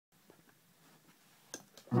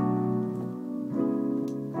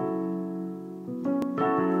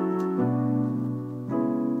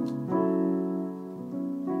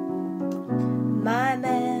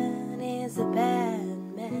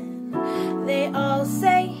They all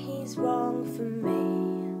say he's wrong for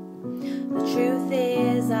me. The truth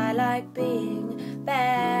is I like being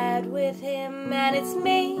bad with him, and it's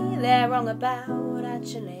me they're wrong about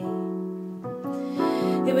actually.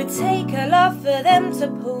 It would take a lot for them to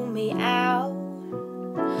pull me out.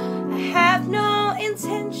 I have no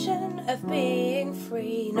intention of being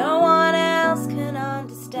free. No one else can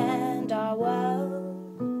understand our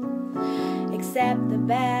world except the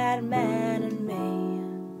bad man and me.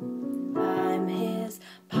 I'm his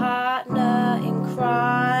partner in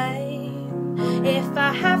crime. If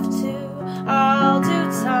I have to, I'll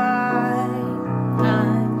do time.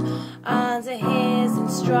 I'm under his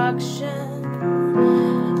instruction,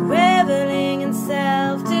 reveling in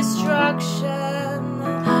self-destruction.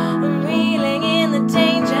 I'm reeling in the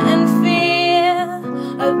danger and fear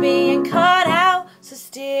of being caught out, so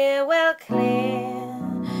steer well clear,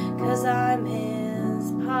 'cause I'm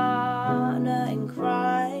his partner in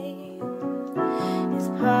crime, his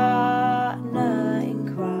partner in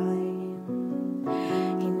crime.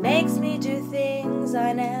 He makes me do things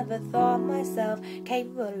I never thought myself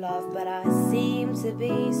capable of, but I seem to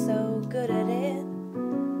be so good at it.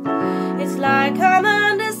 It's like I'm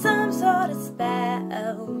under some sort of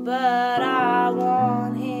spell, but I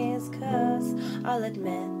want his curse, I'll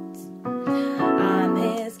admit. I'm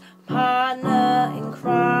his partner in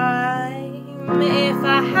crime. If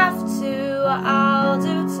I have to, I'll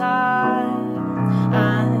do time.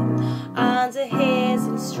 I'm under his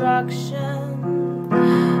instruction,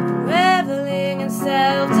 reveling in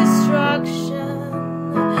self-destruction,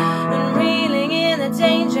 and reeling in the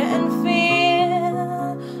danger and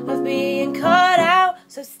fear of being caught out,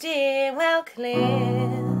 so steer well clear,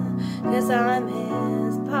 'cause I'm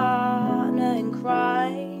his partner in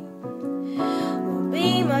crime. Won't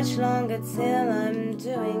be much longer till I'm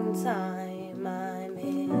doing time. I'm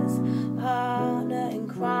his partner in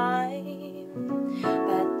crime,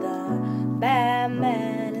 but the bad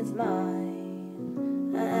man is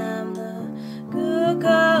mine. I'm the good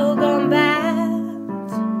girl gone bad.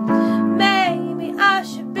 Maybe I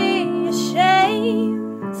should be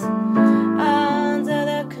ashamed, under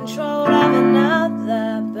the control of another,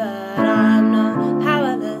 but I'm not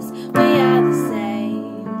powerless, we are the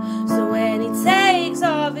same. So when he takes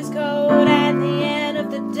off his coat at the end of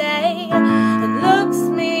the day and looks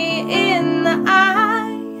me in the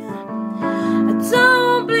eye, I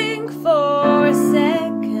don't blink for a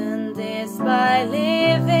second, despite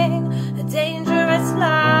living a dangerous life.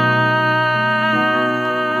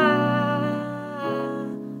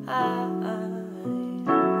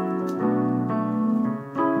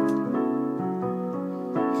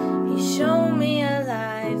 He showed me a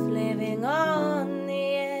life living on the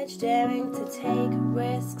edge, daring to take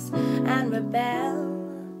risks and rebel.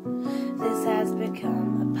 This has become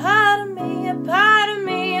a part of me, a part of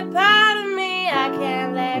me, a part of me I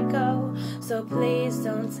can't let go, so please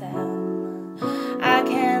don't tell. I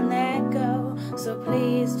can't let go, so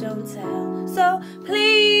please don't tell. So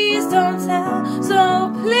please don't tell, so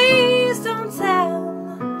please don't tell.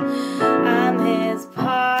 I'm his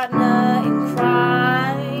partner in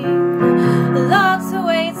crime. Locked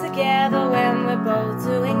away together when we're both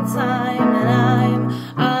doing time, and I'm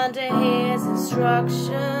under his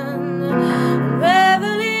instruction,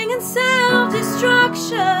 reveling in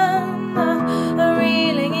self-destruction,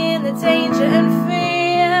 reeling in the danger and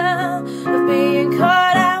fear of being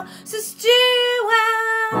caught out, so steer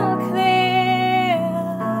well clear,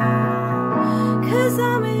 'cause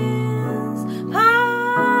I'm his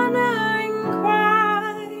partner in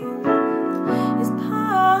crime, his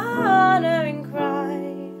partner in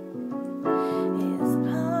crime, his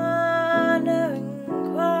partner in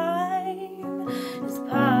crime, his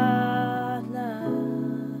partner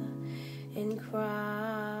in crime.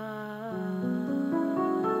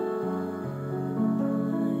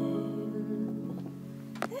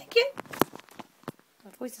 Thank you.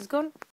 My voice is gone.